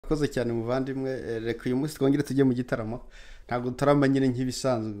urakoze cyane muvandimwe reka uyu munsi twongere tujye mu gitaramo ntabwo turamanyire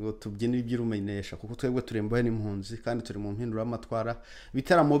nk'ibisanzwe ngo tubyine iby'irumenyesha kuko twebwe turemboye n'impunzi kandi turi mu mpinduramatwara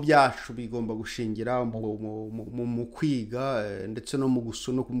ibitaramo byacu bigomba gushingira mu kwiga ndetse no mu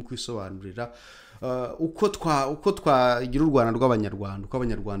gusuna no kwisobanurira uko twagira u Rwanda rw'abanyarwanda uko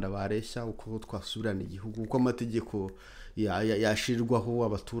abanyarwanda bareshya uko twasubirana igihugu uko amategeko yashirwaho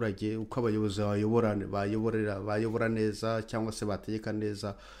abaturage uko abayobozi bayobora neza cyangwa se bategeka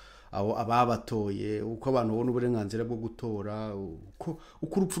neza ababatoye uko abantu babona uburenganzira bwo gutora uko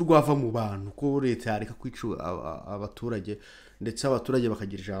urupfu rwava mu bantu uko leta yareka kwica abaturage ndetse abaturage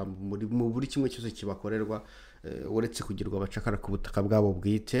bakagira ijambo mu buri kimwe cyose kibakorerwa uretse kugirwa abacakara ku butaka bwabo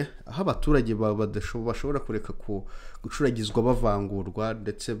bwite aho abaturage bashobora kureka gucuragizwa bavangurwa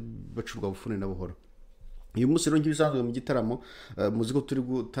ndetse bacurwa bufune na buhoro. Uyu munsi rero nk'ibisanzwe mu gitaramo muzi ko turi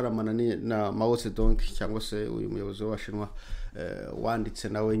gutaramana na Mao Zedong cyangwa se uyu muyobozi w'Abashinwa wanditse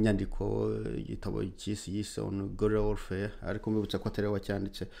nawe inyandiko igitabo yise on guerrilla warfare ariko mbibutsa ko atari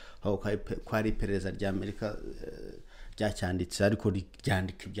wacyanditse aho kwari iperereza rya Amerika ryacyanditse ariko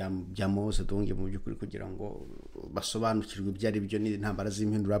ryandika bya Mao Zedong mu by'ukuri kugira ngo basobanukirwe ibyari byo n'intambara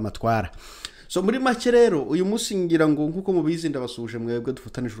z'impinduramatwara. So muri make rero uyu munsi ngira ngo nkuko mubizi ndabasuje mwebwe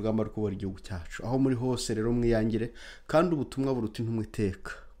dufatanije urugamba rwo kubora igihugu cyacu aho muri hose rero mwiyangire kandi ubutumwa buruta intumwe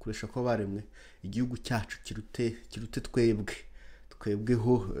iteka kuresha ko baremwe igihugu cyacu kirute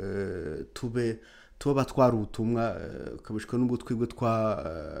twebweho tube batwara ubutumwa kabishwe n'ubutwibwe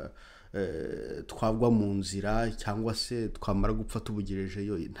twagwa mu nzira cyangwa se twamara gupfa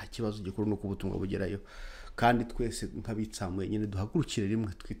tubugerejeyo nta kibazo gikuru no kubutumwa bugerayo kandi twese nk'abitsamuye nyine duhagurukire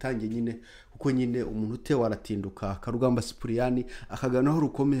rimwe twitange nyine kuko nyine umuntu utewe aratinduka akarugamba Sipuriyani akaganaho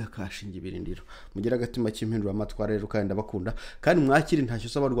rukomeye akashinga ibirindiro mugira agatima cy'impinduramatwara rero kandi ndabakunda kandi mwakiri ntacyo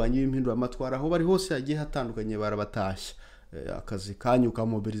s'abarwanyi b'impinduramatwara aho bari hose yagiye hatandukanye barabatashya akazi kanyu ka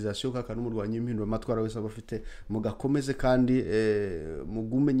mobilisation kaka n'umurwanyi w'impinduramatwara wese abafite mugakomeze kandi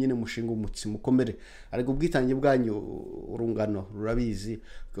mugume nyine mushinga umutsi mukomere ariko ubwitange bwanyu urungano rurabizi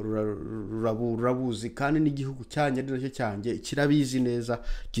rurabuzi kandi n'igihugu cyanyu ari nacyo cyanjye kirabizi neza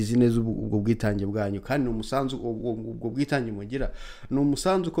kizi neza ubwo bwitange bwanyu kandi umusanzu ubwo bwitange mugira no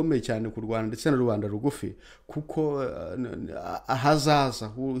umusanzu ukomeye cyane ku Rwanda ndetse na rubanda rugufi kuko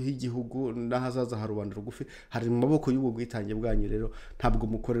ahazaza h'igihugu n'ahazaza ha rubanda rugufi hari mu maboko y'ubwo bwitange bwanyu rero ntabwo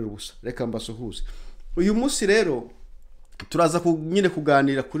mukorera ubusa reka mbasuhuze. Uyu munsi rero turaza nyine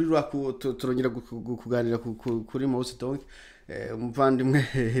kuganira kuri turongera kuganira kuri Mao Zedong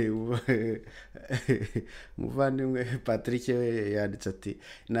muvandimwe Patrick yanditse ati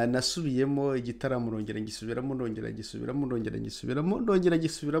nasubiyemo igitaramo nongera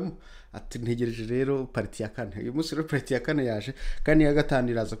gisubiramo ati ntegereje rero parti ya kane. Uyu munsi rero parti ya kane yaje kandi ya gatanu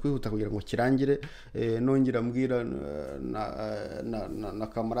iraza kwihuta kugira ngo kirangire nongera mbwira na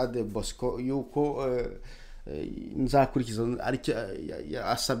camarade Bosco yuko nzakurikiza ariko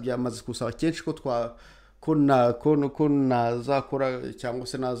asabye amaze kusaba kenshi ko nazakora cyangwa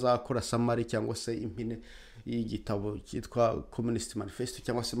se nazakora summary cyangwa se impine y'igitabo cyitwa Communist Manifesto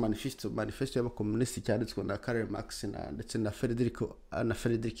cyangwa se manifesto y'abakomunisti cyanditswe na Karl Marx ndetse na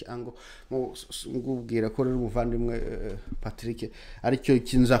Frederick Ango ngubwira ko rero umuvandimwe Patrick aricyo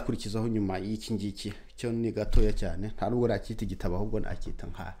kinzakurikizaho nyuma y'iki ngiki cyo ni gatoya cyane nta nubwo rakita igitabo ahubwo nakita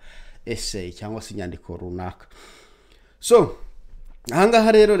nka essay cyangwa se inyandiko runaka. So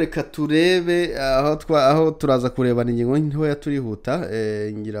ahangaha rero reka turebe aho turaza kureba ingingo ntoya turihuta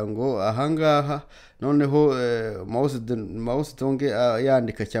ngira ngo ahangaha noneho Mao Zedong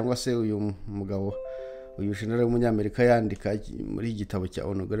yandika cyangwa se uyu mugabo uyu general w'umunyamerika yandika muri igitabo cya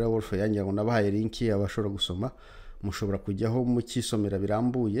On Guerrilla Warfare yangira ngo nabahaye link abashobora gusoma mushobora kujyaho mu kisomera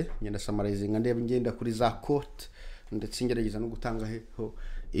birambuye ngenda summarizing ngenda kuri za quote ndetse ngerageza no gutanga ho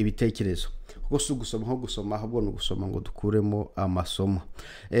ibitekerezo kuko si gusoma ahubwo no gusoma ngo dukuremo amasomo.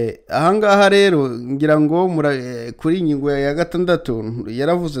 Ahangaha rero ngira ngo kuri ingingo ya gatandatu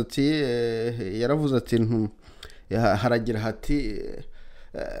yaravuze ati haragira hati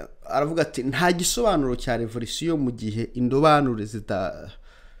aravuga ati ntagisobanuro cya revolution mu gihe indobanure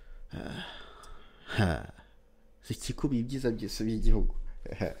zicyikubiye ibyiza byose by'igihugu.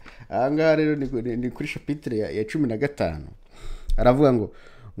 Ahangaha rero ni kuri chapitre ya 15 aravuga ngo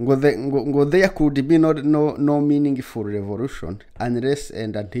there could be no meaningful revolution unless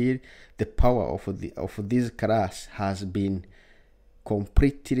and until the power of this class has been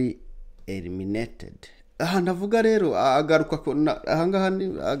completely eliminated. Ndavuga rero agaruka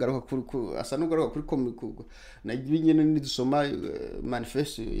asa n'ugaruka kuri nyine nidusoma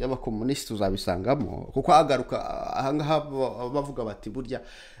manifesto y'abakomunisti uzabisangamo kuko agaruka ahangaha bavuga bati burya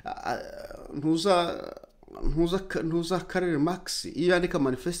ntuza Karel Marx iyo yandika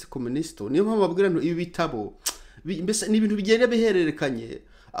manifeste communiste niyo mpamvu babwira ngo ibi bitabo mbese ni ibintu bigenda bihererekanye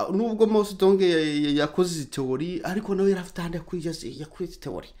nubwo Mao Zedong yakoze teori ariko nawe yarafite handi yakwiye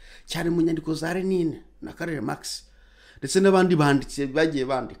teori cyane mu nyandiko za Lenin na Karel Marx ndetse n'abandi banditse bagiye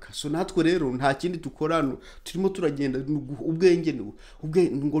bandika so natwe rero nta kindi dukorano turimo turagenda ubwenge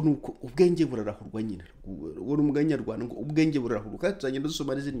ngo nuko ubwenge burarahurwa nyine ubona umuganya Rwanda ngo ubwenge burarahurwa kandi tuzagenda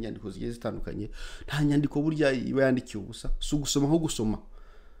dusoma n'izindi nyandiko zigiye zitandukanye nta nyandiko burya iba yandikiye ubusa so gusoma aho gusoma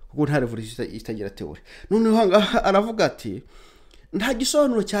kuko nta revolution itagira teori noneho aravuga ati nta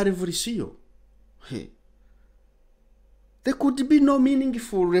gisobanuro cya revolution there could be no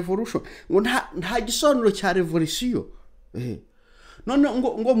meaningful revolution ngo nta gisobanuro cya revolution none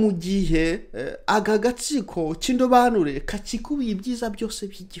ngo mugihe agagatsiko cy'indobanure kakikubiye ibyiza byose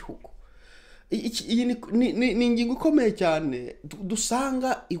by'igihugu iyi ni ingingo ikomeye cyane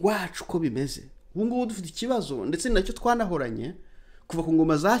dusanga iwacu ko bimeze ubu ngubu dufite ikibazo ndetse nacyo twanahoranye kuva ku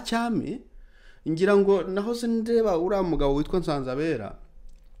ngoma za cyami ngira ngo nahoze ndeba uriya mugabo witwa Nsanzabera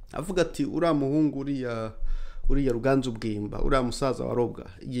avuga ati uriya muhungu uriya Ruganzu Bwimba uriya musaza wa Robwa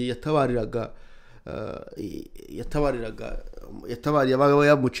igihe yatabariye abagabo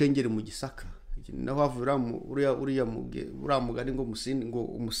yamucengere mu Gisaka naho havura uriya mugani ngo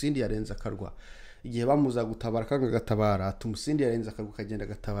umusindi yarenza akarwa igihe bamuza gutabara kanga gatabara tumusindi yarenza akarwa kagenda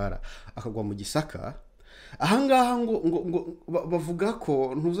gatabara akagwa mu Gisaka ahangaha ngo bavuga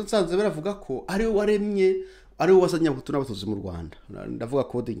ko ntuzo Nsanzabera avuga ko ari we waremye ari we wasanye abahutu n'abatutsi mu Rwanda ndavuga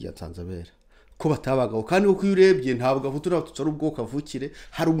coding ya Nsanzabera ko batabagaho kandi uko urebye ntabwo abahutu n'abatutsi ari ubwoko avukire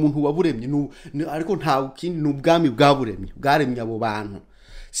hari umuntu waburemye ariko nta kindi n'ubwami bwaburemye bwaremye abo bantu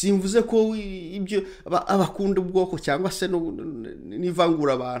simvuze ko ibyo abakunda ubwoko cyangwa se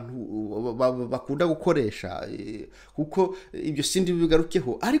n'ivangura abantu bakunda gukoresha kuko ibyo sindi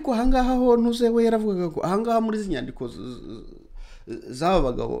bigarukeho ariko ahangaha ho ntuzewe yaravugaga ko ahangaha muri zinyandiko z'aba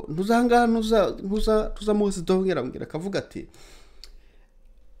bagabo ntuza Mao Zedong yarambwira akavuga ati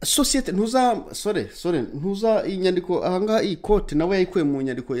societe ntuza inyandiko ahangaha iyi quote nawe yayikuye mu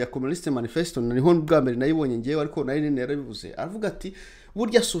nyandiko ya Communist Manifesto niho bwa mbere nayibonye ngewe ariko nari narabivuze aravuga ati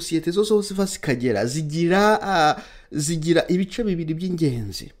burya societe zose ziva zikagera zigira ibice bibiri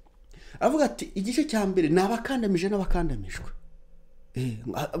by'ingenzi aravuga ati igice cya mbere nabakandamije n'abakandamijwe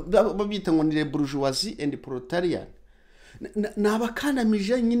babyita ngo ni le bourgeoisie and proletariat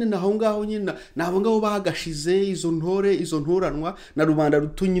nabakandamije nyine naho ngaho nyine nabo ngabo bagashize izo ntoranwa na rubanda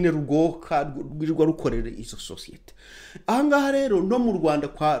ruto nyine rugoka rwirwa rukorera izo societe ahangaha rero no mu Rwanda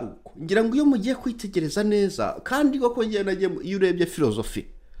kwa ruko ngira ngo iyo mugiye kwitegereza neza kandi koko ngiye nagiye iyo urebye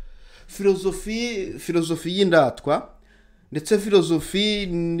filozofi y'indatwa ndetse filozofi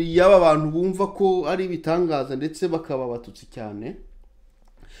y'aba bantu bumva ko ari bitangaza ndetse bakaba batutsi cyane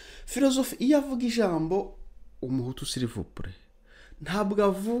filozofi iyo avuga ijambo umuhutu s'il-vous-plaît ntabwo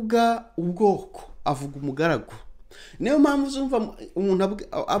avuga ubwoko avuga umugaragu niyo mpamvu uzumva umuntu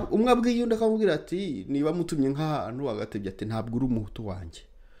umwe abwiye undi akamubwira ati niba mutumye nk'ahantu agatebya ati ntabwo uri umuhutu wanjye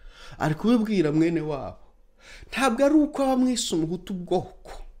ari kubibwira mwene wabo ntabwo ari uko abamwise umuhutu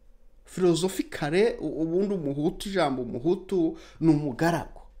ubwoko philosophically ubundi umuhutu ijambo umuhutu ni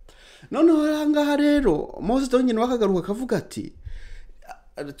umugaragu noneho ahangaha rero Mao Zedong wakagaruka akavuga ati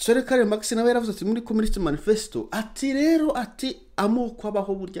Karel Marx nawe yaravuze ati muri Communist Manifesto ati rero ati amoko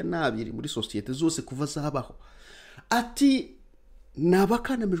abaho burya nabiri muri societe zose kuva zabaho ati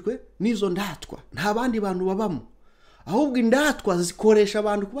nabakandamijwe nizo ndatwa nta bandi bantu babamo ahubwo indatwa zikoresha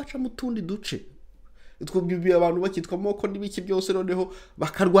abantu kubaca mu tundi duce twubwiye abantu bakitwa moko n'ibiki byose noneho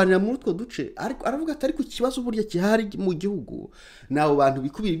bakarwanira muri utwo duce ariko aravuga ati ariko ikibazo burya kihari mu gihugu nawo bantu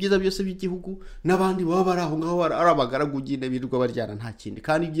bikubira ibyiza byose by'igihugu nabandi baba bari aho ngaho ari abagaragu gine birirwa baryana nta kindi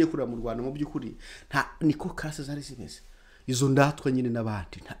kandi igiye kurira mu Rwanda mu by'ukuri nta niko classe zari zimeze izo ndatwa nyine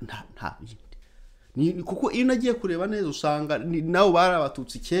nabandi nta ni kuko iyo nagiye kureba neza usanga nawo bari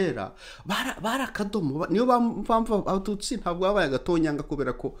abatutsi kera barakadomo niyo bamva abatutsi ntabwo babaye agatonyanga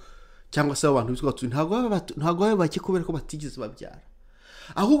kubera ko cyangwa se abantu bitwa turi ntabwo bake kubera ko batigeze babyara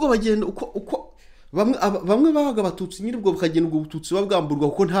ahubwo bagenda uko bamwe babaga abatutsi nyiri ubwo bakagenda ubwo bututsi babwamburwa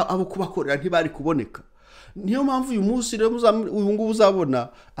kuko nta abo kubakorera ntibari kuboneka niyo mpamvu uyu munsi rero uyu ngubu uzabona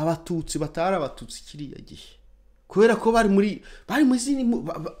abatutsi batari abatutsi kiriya gihe kubera ko bari muri zini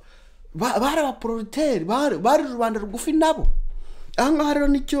bari abaproletari bari rubanda rugufi nabo ahangaha rero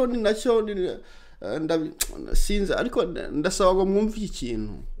nicyo ni nacyo sinza ariko ndasaba ngo mwumve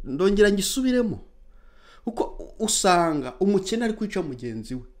ikintu ndongera ngisubiremo uko usanga umukene ari kwica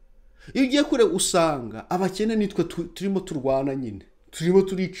mugenzi we iyo ugiye kure usanga abakene nitwe turimo turwana nyine turimo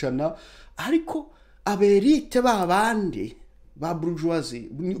turicana ariko aberite babandi ba bourgeoisie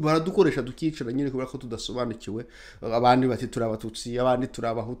baradukoresha dukicara nyine kubera ko tudasobanukiwe abandi bati turabatutsi abandi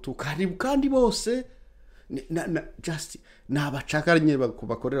turabahutu kandi bose just nabacakara nyine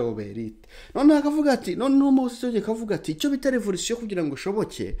bakorera bo berite none akavuga ati none n'umunsi cyo kavuga ati icyo bita revolution kugira ngo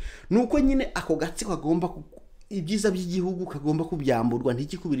shoboke nuko nyine ako gatsi kagomba ibyiza by'igihugu kagomba kubyamburwa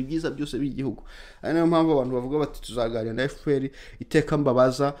ntikikubira ibyiza byose by'igihugu ari nayo mpamvu abantu bavuga bati tuzaganira na FPR iteka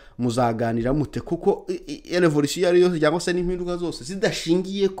mbabaza muzaganira mute kuko revolution yari yose cyangwa se n'impinduka zose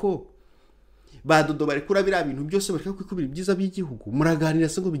zidashingiye ko badodo bari kura bira bintu byose bari kwikubira ibyiza by'igihugu muraganira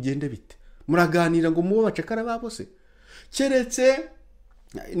se ngo bigende bite muraganira ngo mubo bacakara babose keretse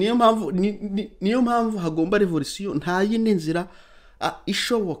niyo mpamvu hagomba revolution nta yindi nzira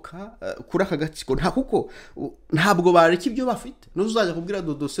ishoboka kuri aka gatsiko kuko ntabwo bareka ibyo bafite n'uzajya kubwira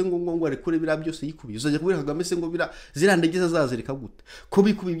dodo se ngo ari kure bira byose yikubiye uzajya kubwira Kagame se ngo bira zirandegeza zazirika gute ko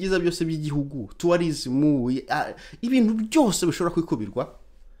bikubiye ibyiza byose by'igihugu tourism ibintu byose bishobora kwikubirwa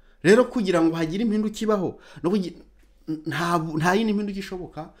rero kugira ngo hagire impinduka ibaho no nta yindi mpinduka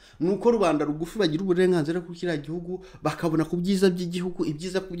ishoboka nuko Rwanda rugufi bagira uburenganzira ku kiriya gihugu bakabona ku byiza by'igihugu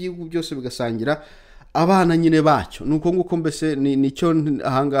ibyiza ku gihugu byose bigasangira abana nyine bacyo nuko nguko mbese nicyo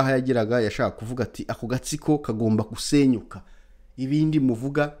ahangaha yagiraga yashaka kuvuga ati ako gatsiko kagomba gusenyuka ibindi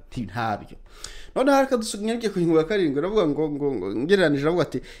muvuga ntabyo none haraka dusugnye ku ngingo ya 7 aravuga ngo ngereranije aravuga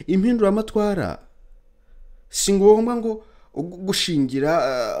ati impinduramatwara singombwa ngo gushingira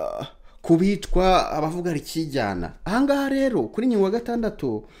kubitwa abavuga rikijyana ahangaha rero kuri ngingo ya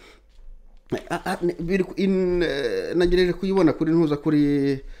 6 nagereje kuyibona kuri ntuza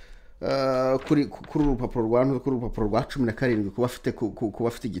kuri urupapuro rwa 17 kuba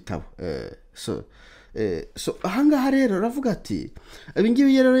afite igitabo so ahangaha rero aravuga ati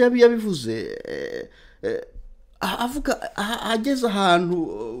ibingibi rero yabivuze avuga ageze ahantu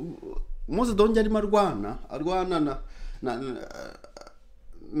Mose Donge arimo arwana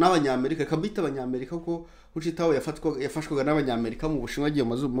n'abanyamerika kabita abanyamerika ko ucitaho yafashwaga n'abanyamerika mu Bushinwa giye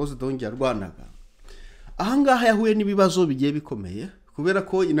Mose Donge arwanaga ahangaha yahuye n'ibibazo bigiye bikomeye kubera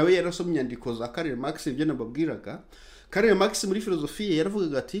ko nawe yarasomye inyandiko za Karl Marx ibyo nababwiraga Karl Marx muri filozofiye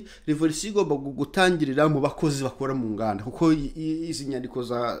yaravugaga ati revolution igomba gutangirira mu bakozi bakora mu nganda kuko izi nyandiko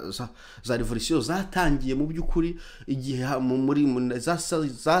za revolution zatangiye mu by'ukuri igihe muri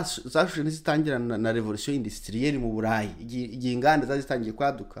zashuje zitangira na revolution industrielle mu Burayi igihe inganda zazitangiye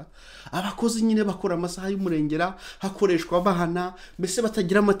kwaduka abakozi nyine bakora amasaha y'umurengera hakoreshwa bahana mbese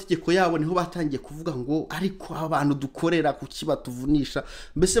batagira amategeko yabo niho batangiye kuvuga ngo ariko abantu dukorera kuki batuvunisha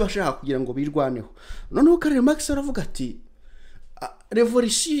mbese bashaka kugira ngo birwaneho noneho Karl Marx aravuga ati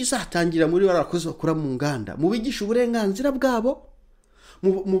revolution izatangira muri barakoze bakora mu nganda mu bigisha uburenganzira bwabo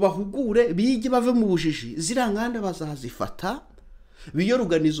mu bahugure bige bave mu bujiji ziranganda bazazifata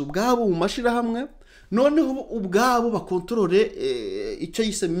biyoruganiza ubwabo mu mashira hamwe noneho ubwabo bakontrole icyo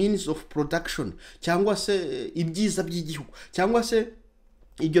yise means of production cyangwa se ibyiza by'igihugu cyangwa se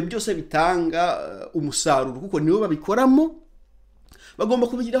ibyo byose bitanga umusaruro kuko nibo babikoramo bagomba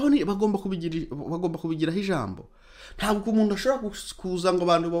kubigiraho ijambo ntabwo umuntu ashobora kuza ngo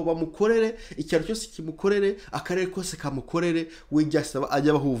abantu bamukorere icyaro cyose kimukorere akarere kose kamukorere we jasaba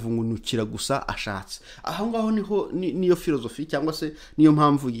ajya bahuvungukira gusa ashatse aho ngaho niyo filozofi cyangwa se niyo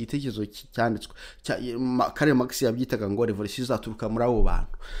mpamvu igitekerezo cyanditswe Karl Marx yabyitaga ngo revolution izaturuka muri abo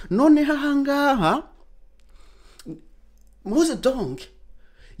bantu none ahangaha Mose Donge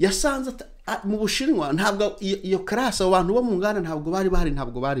yasanze mu Bushinwa ntabwo iyo class abantu bo mu ngana ntabwo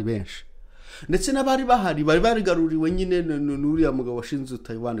bari benshi ndetse n'abari bahari bari barigaruriwe nyine n'uriya mugabo washinze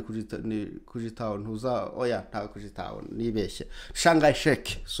Taiwan kujitaho ntuza oya nta kujitaho nibeshye Shanghai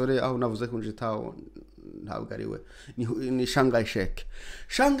Sheikh sore aho navuze kujitaho ntabwo ari we ni Shanghai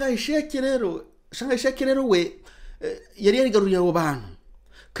Sheikh rero we yari yarigaruriye abo bantu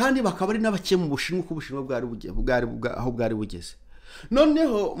kandi bakaba ari n'abake mu Bushinwa ku Bushinwa bwari bugeze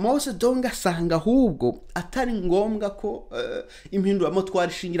noneho Mose Donge asanga ahubwo atari ngombwa ko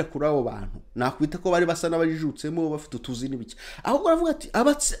impinduramatwara ishingira kuri abo bantu nakwita ko bari basa n'abajijutsemo bafite utuzi n'ibiki ahubwo aravuga ati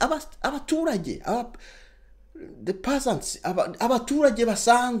abaturage the peasants abaturage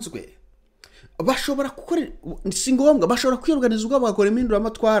basanzwe bashobora gukora singombwa bashobora kwiyorganiza ubwo bagakora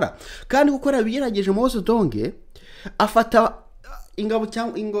impinduramatwara kandi gukora bigerageje Mose Donge afata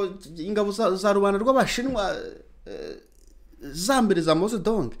ingabo za rubanda rw'Abashinwa zambere za Mose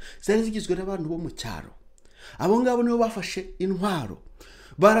Donge zari zigizwe n'abantu bo mu cyaro abo ngabo nibo bafashe intwaro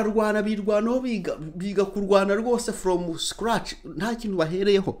bararwana birwanaho biga kurwana rwose from scratch nta kintu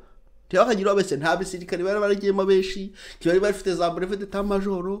bahereyeho ntibakagira bese nta bisirikare bari baragiyemo beshi kibari bafite za brevet d'état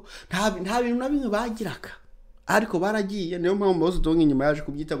major nta bintu na bimwe bagiraga ariko baragiye niyo mpamvu bose donge nyuma yaje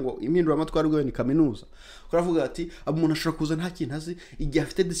kubyita ngo impinduramatwara rwo ni kaminuza kuravuga ati umuntu ashobora kuza nta kintu azi igihe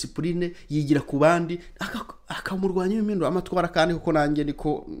afite discipline yigira ku bandi akamurwanya impinduramatwara kandi kuko nanjye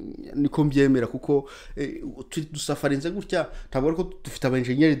niko mbyemera kuko dusafarinze gutya ntabwo ko dufite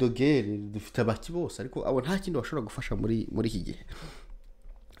abenjeniyeri dogere dufite abaki bose ariko abo nta kindi bashobora gufasha muri iki gihe.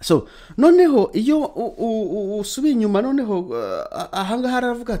 So noneho iyo usubiye inyuma noneho ahangaha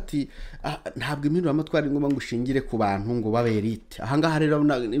aravuga ati ntabwo impinduramatwara ngoma ngo ushingire ku bantu ngo babe elite. Ahangaha rero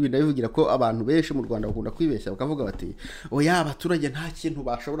bivugira ko abantu benshi mu Rwanda bakunda kwibeshya bakavuga bati oya abaturage nta kintu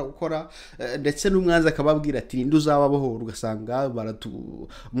bashobora gukora ndetse n'umwanzi akababwira ati ninde uzababohora ugasanga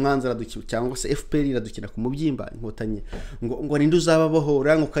umwanzi aradukira cyangwa se FPR iradukina ku mubyimba inkotanyi ngo ninde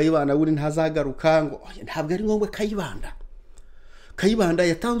uzababohora ngo Kayibanda buri ntazagaruka ngo ntabwo ari ngombwa Kayibanda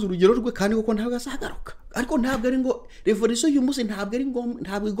yatanze urugero rwe kandi kuko ntabwo azagaruka ariko ntabwo ari ngo revolution uyu munsi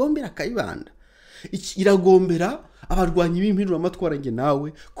ntabwo igombera Kayibanda iragombera abarwanyi b'impinduramatwara nge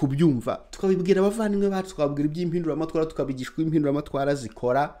nawe kubyumva tukabibwira abavandimwe bacu tukababwira iby'impinduramatwara tukabigishwa impinduramatwara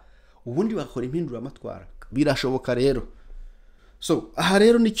zikora ubundi bakora impinduramatwara birashoboka rero. So aha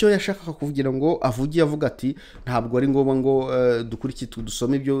rero nicyo yashakaga kuvugira ngo avuga ati ntabwo ari ngombwa ngo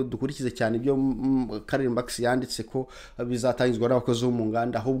dusome ibyo dukurikize cyane ibyo Karere Max yanditse ko bizatangizwa n'abakozi bo mu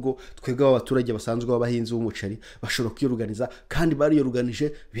nganda ahubwo twebwe abaturage basanzwe b'abahinzi b'umuceri bashobora kwiyoruganiza kandi bariyoruganije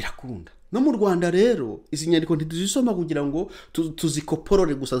birakunda. No mu Rwanda rero izi nyandiko ntituzisoma kugira ngo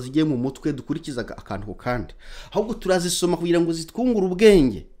tuzikoporore gusa zigiye mu mutwe dukurikiza akantu ko kandi ahubwo turazisoma kugira ngo zitwungure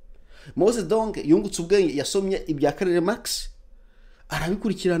ubwenge. Moses donc yungutse ubwenge yasomye ibya Karere Max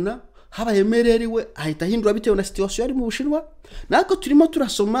arabikurikirana habaye mereriwe ahita hindura bitewe na situation ari mu Bushinwa nako turimo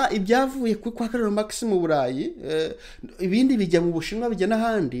turasoma ibyavuye kwa Karere Max mu Burayi ibindi bijya mu Bushinwa bijya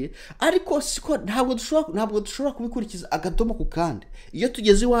n'ahandi ariko siko ntabwo dushobora kubikurikiza agadomo ku kandi iyo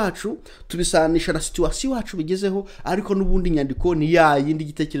tugeze iwacu tubisanisha na situation iwacu bigezeho ariko n'ubundi nyandiko ni yindi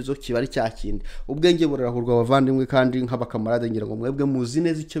gitekerezo kibari cyakindi ubwenge burarahurwa abavandimwe kandi nk'abakamarade ngira ngo mwebwe muzi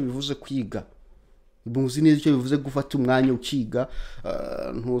neza icyo bivuze kwiga muzi neza icyo bivuze gufata umwanya ukiga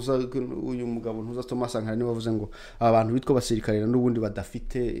ntuza uyu mugabo ntuza Thomas Sankara ni bavuze ngo abantu bitwa basirikare n'ubundi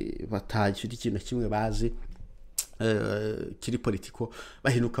badafite batagifite ikintu kimwe bazi kiri politiko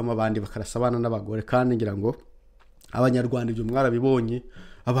bahinukamo abandi bakarasa abana n'abagore kandi ngira ngo abanyarwanda ibyo mwarabibonye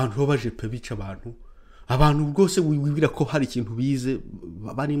abantu bo baje pe bica abantu rwose wibwira ko hari ikintu bize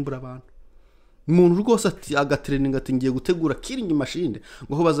barimbura abantu umuntu rwose ati agatraining ati ngiye gutegura killing machine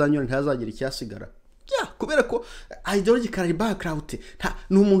ngo ho bazanyura ntazagira icyasigara kubera ko ideological background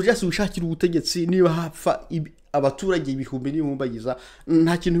ni umuntu cyase wishakira ubutegetsi niba hapfa abaturage ibihumbi n'ibihumbagiza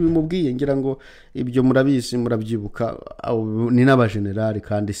nta kintu bimubwiye ngira ngo ibyo murabizi murabyibuka ni n'abagenerali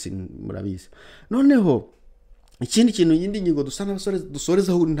kandi si murabizi. Noneho ikindi kintu yindi ngingo dusa n'abasore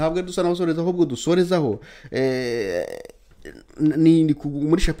dusorezaho ntabwo dusa n'abasorezaho ahubwo dusorezaho ni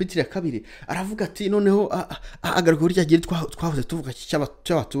muri chapitre ya 2 aravuga ati noneho agaruka kuri cyagire twavuze tuvuga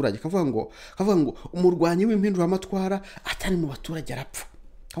cy'abaturage kavuga ngo umurwanyi w'impinduramatwara atari mu baturage arapfa.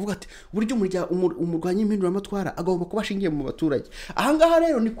 Kavuga ati buryo umurwanyi w'impinduramatwara agomba kuba ashingiye mu baturage. Ahangaha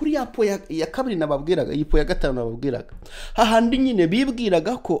rero ni kuri yapo ya 2 nababwiraga yipo ya 5 nababwiraga hahandi nyine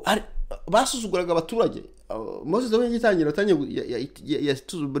bibwiraga ko basuzuguraga abaturage. Moses we gitangira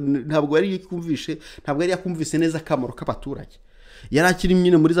ntabwo yari yakumvise neza akamaro k'abaturage yari akiri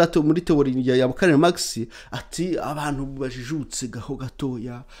nyine muri teori ya Karere Max ati abantu bajijutse gaho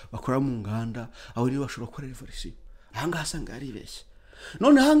gatoya bakora mu nganda aho niba bashobora gukora revolution. Ahangaha asanga yaribeshye.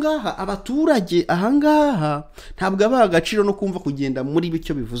 None ahangaha abaturage ahangaha ntabwo aba agaciro no kumva kugenda muri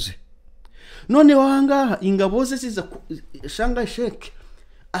bicyo bivuze. None ahangaha ingabo ze ziza shanga sheke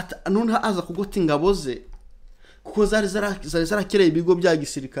none aza kugota ingabo ze kuko zari zarakereye ibigo bya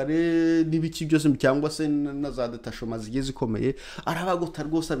gisirikare n'ibiki byose cyangwa se na za detachement zigiye zikomeye arabagota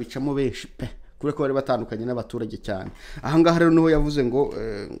rwose abicamo benshi pe kure ko bari batandukanye n'abaturage cyane. Ahangaha rero niho yavuze ngo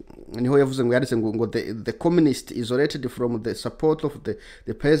yanditse ngo the communist isolated from the support of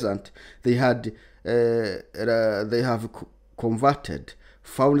the peasant they have converted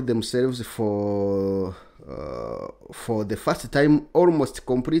found themselves for the first time almost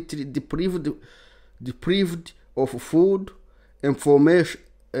completely deprived of food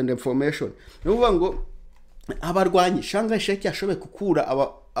information. Nuvuga ngo abarwanyi shanga sheke yashobe kukura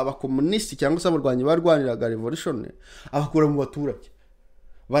abakomunisti cyangwa se abarwanyi barwaniraga revolution abakura mu baturage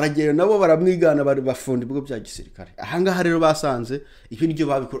baragera nabo baramwigana bari bafunda ibigo bya gisirikare. Ahangaha rero basanze ibyo nibyo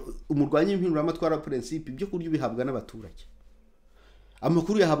babikora umurwanyi w'impinduramatwara principe byo kurya bihabwa n'abaturage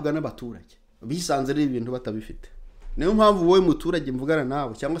amakuru yahabwa n'abaturage bisanze ari ibintu batabifite. Niyo mpamvu wowe muturage mvugana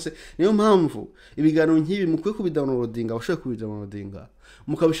nawe cyangwa se niyo mpamvu ibiganiro nk'ibi mukwiye kubidownloadinga abashaka kubidownloadinga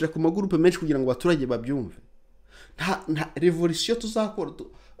mukabishira ku magroupe menshi kugira ngo abaturage babyumve nta revolution tuzakora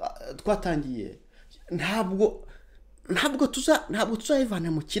twatangiye ntabwo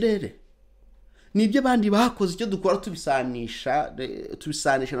tuzayivana mu kirere. Nibyo abandi bakoze icyo dukora tubisanisha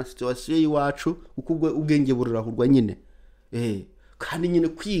na situation y'iwacu uko ubwenge burahurwa nyine. Kandi nyine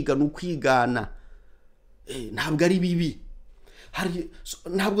kwiga n'ukwigana. Ntabwo ari bibi.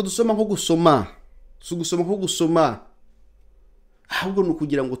 Ntabwo dusoma nko gusoma. Gusoma nko gusoma. Ahubwo no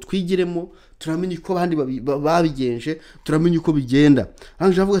kugira ngo twigiremo turamenye uko abandi babigenje, turamenye uko bigenda.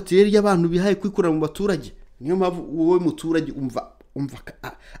 Aranje avuga ati rero abantu bihaye kwikorera mu baturage. Niyo mpamvu wowe muturage umva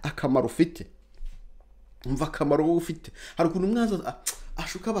akamaro ufite. Umva akamaro ufite. Hari ukuntu umwanza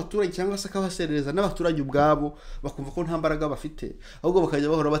ashuka abaturage cyangwa se akabaserereza n'abaturage ubwabo bakumva ko nta mbaraga bafite, ahubwo bakajya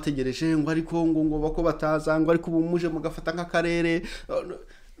bahora bategereje ngo ariko ngo bako bataza ngo ariko ubumuje mugafata nk'akarere.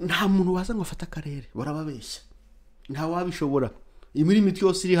 Nta muntu waza ngo afata akarere, barababeshya. Nta wabishobora. Imiri mitwe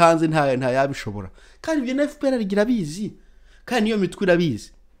yose iri hanze nta yabishobora. Kandi ibyo na FPR rigira bizi. Kandi niyo mitwe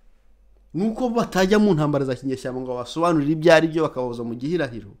irabizi. Nuko batajya mu ntambara za kinyeshyamba ngo basobanurire ibyari byo bakaboza mu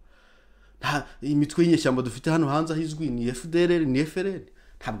gihirahiro. Nta imitwe y'inyeshyamba dufite hano hanze ahizwi ni FDLR ni FRN.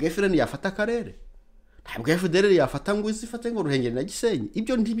 Ntabwo FRN yafata akarere. Ntabwo FDLR yafata ngo izifate ngo Ruhengeri na Gisenyi.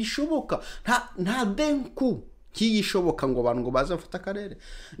 Ibyo ntibishoboka. Nta denku kiyishoboka ngo abantu ngo baze bafata akarere.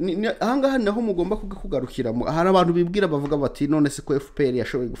 Ahangaha naho mugomba kugarukira. Hari abantu bibwira bavuga bati none se ko FPR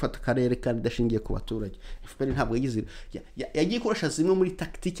yashoboye gufata akarere kandi dashingiye ku baturage. FPR ntabwo yagize yagiye koresha zimwe muri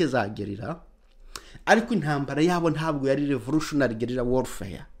tactique za guerrilla, ariko intambara yabo ntabwo yari revolutionary guerrilla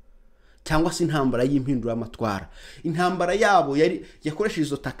warfare cyangwa se intambara y'impinduramatwara. Intambara yabo yari yakoresheje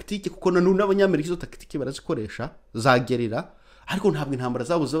izo tactique kuko none n'abanyamerika izo tactique barazikoresha za guerrilla, ariko ntabwo intambara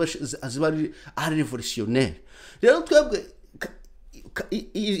zabo ziba ari revolutionnaire. Rero twebwe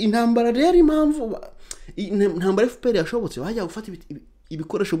intambara rero impamvu intambara FPR yashobotse bajya gufata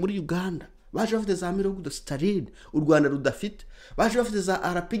ibikoresho muri Uganda, baje bafite za mirongo Stalin u Rwanda rudafite, baje bafite za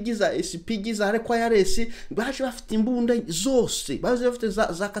arapfa za SPG za requiresi, baje bafite imbunda zose, baje bafite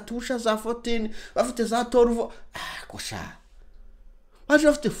za katusha za 14, bafite za 12 kosha, baje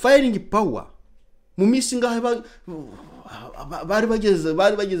bafite firing power. Mu misi ngahe bari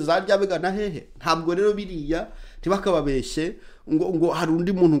bageze za ryabega na hehe. Ntabwo rero biriya tibakababeshye ngo hari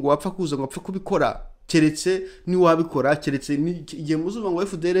undi muntu ngo wapfa kuza ngo apfe kubikora, keretse ni wabikora, keretse igihe muzuba ngo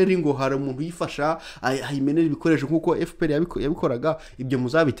FDLR ngo hari umuntu yifasha ayimenera ibikoresho nkuko FPR yabikoraga. Ibyo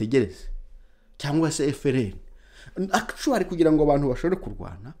muzabitegereze cyangwa se FRN. Actually kugira ngo abantu bashobore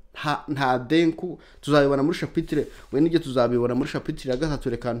kurwana nta denku tuzabibona muri chapitre we n'ibyo tuzabibona muri chapitre ya 3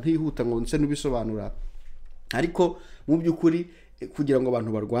 reka ntihuta ngo nse nubisobanura. Ariko mu byukuri kugira ngo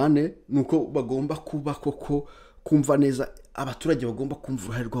abantu barwane nuko bagomba kuba koko kumva neza, abaturage bagomba kumva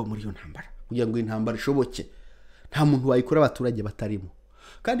uruhare rwabo muri iyo ntambara kugira ngo intambara ishoboke. Nta muntu wayikora abaturage batarimo.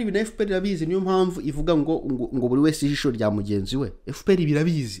 Kandi ibi na FPR irabizi, niyo mpamvu ivuga ngo buri wese ijisho rya mugenzi we. FPR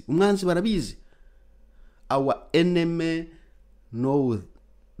birabizi, umwanzi barabizi. Our enemy know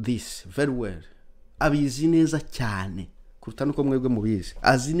this very well. Abizi neza cyane kuruta nuko mwebwe mubizi.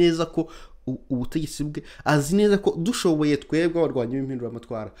 Azi neza ko ubutegetsi bwe, azi neza ko dushoboye twebwe abarwanyi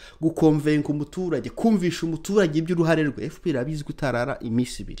b'impinduramatwara gukonvenka umuturage, kumvisha umuturage iby'uruhare rwe. FPR abizi gutarara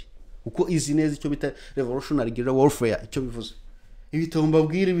imisi 2 uko izi neza icyo bita revolutionary guerrilla warfare icyo bivuze. Ibitabo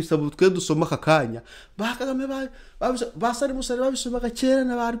mbabwire bisaba twe dusoma akakanya. Bakagame basari musari babisomaga kera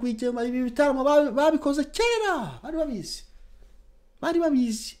na barwigema ibi bitaramo babikoze kera. Bari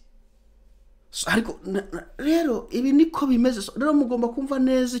babizi. Ariko rero ibi niko bimeze. Rero mugomba kumva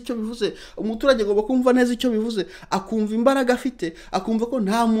neza icyo bivuze. Umuturage agomba kumva neza icyo bivuze, akumva imbaraga afite, akumva ko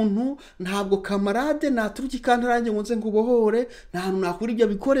nta muntu, ntabwo kamarade naturuki kantarange ngo nze ngubohore, nta hantu nakuri ibyo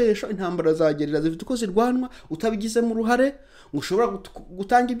bikoresho. Intambara zagerera zifite uko zirwanwa utabigize mu ruhare. Ngushobora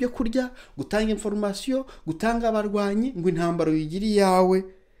gutanga ibyo kurya, gutanga information, gutanga abarwanyi ngo intambara uyigiri yawe.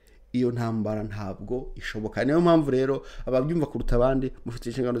 Iyo ntambara ntabwo ishoboka. Niyo mpamvu rero ababyumva kuruta abandi mufite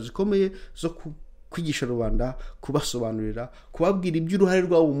inshingano zikomeye zo kwigisha rubanda, kubasobanurira, kubabwira iby'uruhare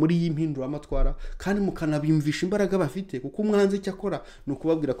rwabo muri iyi mpinduramatwara, kandi mukanabimvisha imbaraga bafite, kuko umwanzi cyakora no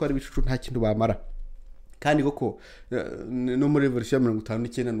kubabwira ko ari bicucu nta kintu bamara. Kandi koko no muri revolution ya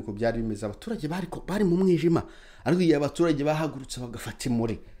 59 nuko byari bimeze. Abaturage bari mu mwijima, ariko iyo abaturage bahagurutse bagafata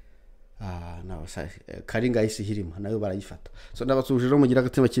imuri karinga isi hirima nayo barayifata. So ndabasuje rero mugira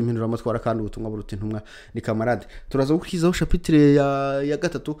agatima cy'impinduramatwara kandi ubutumwa buruta intumwa ni kamarade. Turaza gukurikizaho chapitre ya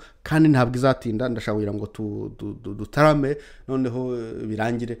 3 kandi ntabwo izatinda. Ndashawira ngo dutarame noneho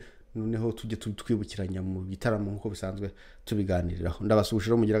birangire, noneho tujye twibukiranya mu gitaramo nkuko bisanzwe tubiganiriraho. Ndabasuje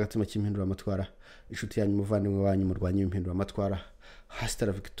rero mugira agatima cy'impinduramatwara, inshuti yanyu muvandimwe wanyu Umurwanyi w'impinduramatwara. Hasta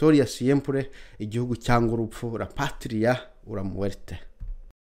la victoria siempre, igihugu cyangwa urupfu, la patria uramuwerte.